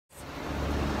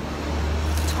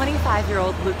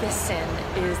25-year-old Lucas Sin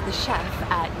is the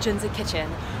chef at Junzi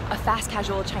Kitchen, a fast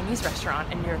casual Chinese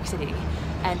restaurant in New York City.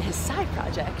 And his side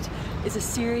project is a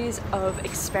series of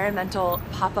experimental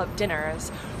pop-up dinners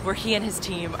where he and his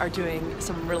team are doing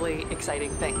some really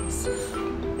exciting things.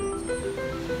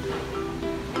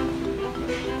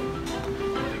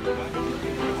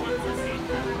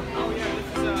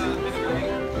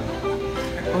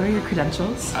 What are your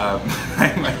credentials?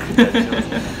 My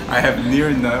credentials. I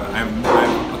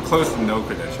have close to no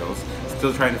credentials.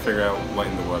 Still trying to figure out what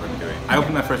in the world I'm doing. I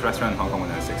opened my first restaurant in Hong Kong when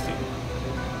I was 16.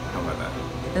 How about that?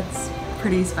 That's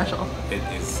pretty special. It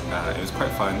is. It was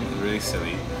quite fun. It was really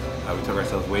silly. We took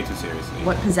ourselves way too seriously.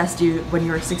 What possessed you when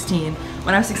you were 16?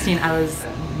 When I was 16, I was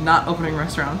not opening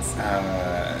restaurants.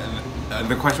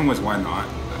 The question was why not,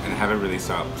 and I haven't really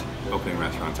stopped opening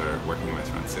restaurants or working in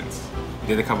restaurants since. We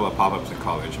did a couple of pop-ups in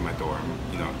college in my dorm.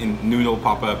 You know, in noodle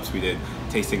pop-ups, we did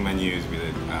tasting menus, we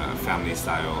did family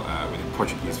style, we did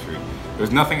Portuguese food. There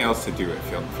was nothing else to do. It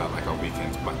felt like our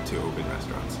weekends but to open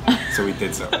restaurants. So we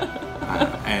did so.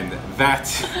 And that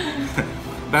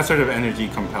sort of energy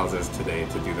compels us today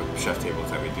to do the chef tables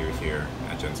that we do here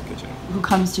at Junzi Kitchen. Who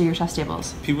comes to your chef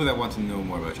tables? People that want to know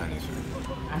more about Chinese food.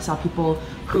 I saw people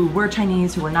who were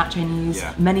Chinese, who were not Chinese.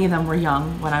 Yeah. Many of them were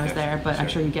young when I was there, but I'm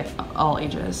sure you get all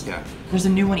ages. Yeah. There's a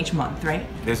new one each month, right?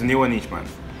 There's a new one each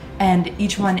month. And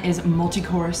each one is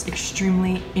multi-course,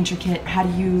 extremely intricate. How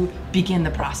do you begin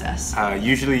the process?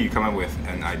 Usually you come up with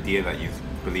an idea that you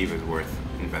believe is worth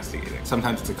investigating.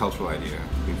 Sometimes it's a cultural idea.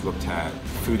 We've looked at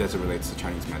food as it relates to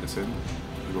Chinese medicine.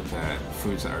 We've looked at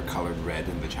foods that are colored red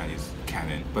in the Chinese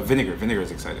canon. But vinegar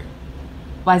is exciting.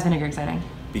 Why is vinegar exciting?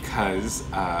 Because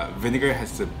vinegar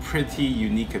has the pretty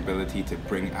unique ability to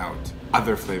bring out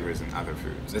other flavors in other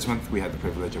foods. This month we had the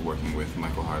privilege of working with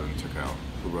Michael Harlan-Turkel,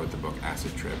 who wrote the book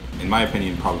Acid Trip. In my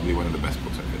opinion, probably one of the best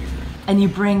books on vinegar. And you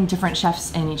bring different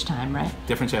chefs in each time, right?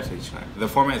 Different chefs each time. The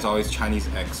format is always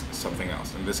Chinese X something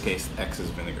else. In this case, X is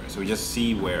vinegar. So we just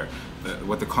see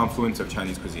what the confluence of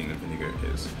Chinese cuisine and vinegar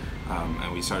is.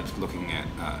 And we start looking at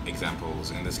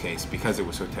examples. In this case, because it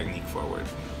was so technique forward,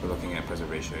 we're looking at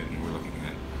preservation, we're looking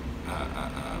at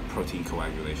protein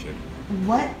coagulation.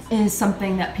 What is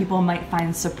something that people might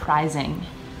find surprising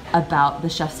about the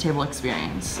chef's table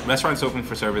experience? Restaurants open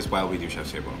for service while we do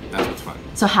chef's table. That's what's fun.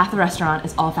 So half the restaurant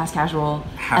is all fast casual,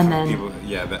 Half of people,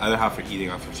 yeah, the other half are eating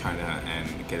off of China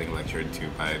and getting lectured to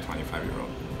by a 25-year-old.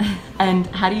 And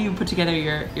how do you put together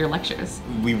your lectures?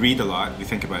 We read a lot, we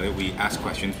think about it, we ask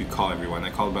questions, we call everyone. I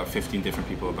called about 15 different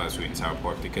people about sweet and sour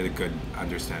pork to get a good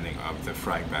understanding of the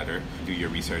frying batter. Do your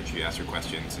research, you ask your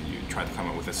questions, and you try to come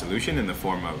up with a solution in the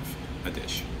form of a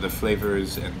dish. The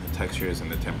flavors and the textures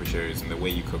and the temperatures and the way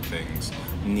you cook things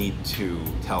need to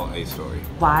tell a story.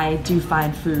 Why do you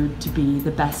find food to be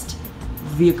the best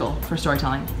vehicle for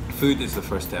storytelling? Food is the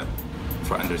first step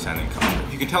for understanding culture.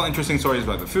 If you can tell interesting stories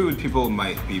about the food, people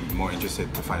might be more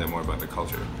interested to find out more about the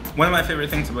culture. One of my favorite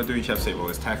things about doing chef's table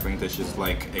is tackling dishes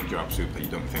like egg drop soup that you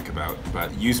don't think about,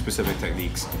 but use specific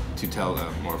techniques to tell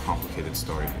a more complicated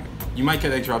story. You might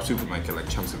get egg drop soup, you might get like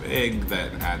chunks of egg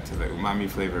that add to the umami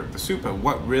flavor of the soup, but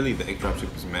what really the egg drop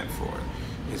soup is meant for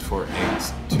is for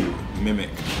eggs to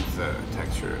mimic the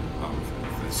texture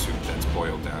of the soup that's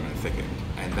boiled down and thickened.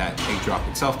 And that egg drop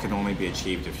itself can only be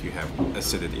achieved if you have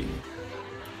acidity.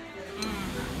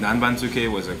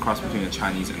 Nanbansuke was a cross between a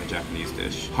Chinese and a Japanese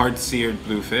dish. Hard-seared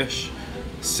blue fish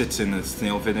sits in a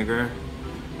snail vinegar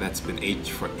that's been aged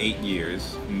for 8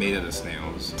 years, made out of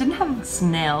snails. Didn't have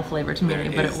snail flavor to me,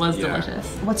 but it was delicious.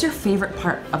 What's your favorite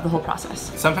part of the whole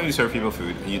process? Sometimes you serve people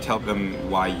food and you tell them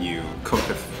why you cook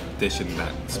the dish in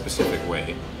that specific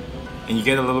way. And you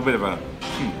get a little bit of a,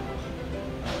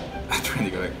 After and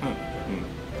you go like,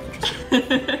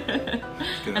 interesting.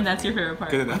 And that's your favorite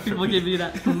part? Good enough. People give you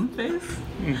that face?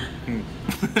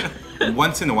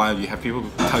 Once in a while you have people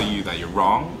tell you that you're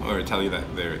wrong, or tell you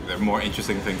that there are more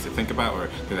interesting things to think about, or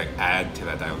they like add to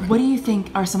that dialogue. What do you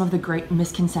think are some of the great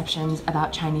misconceptions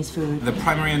about Chinese food? The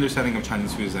primary understanding of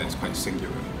Chinese food is that it's quite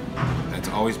singular. That it's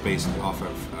always based off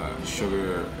of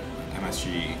sugar,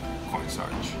 MSG,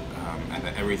 cornstarch, and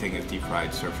that everything is deep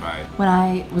fried, stir fried. When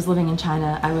I was living in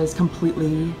China, I was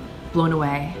completely blown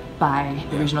away by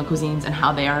the regional cuisines and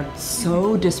how they are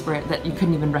so disparate that you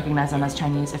couldn't even recognize them as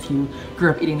Chinese if you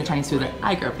grew up eating the Chinese food that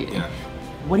I grew up eating. Yeah.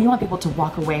 What do you want people to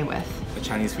walk away with? The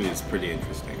Chinese food is pretty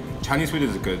interesting. Chinese food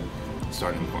is a good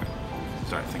starting point.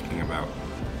 Start thinking about,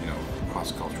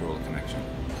 cross-cultural connection.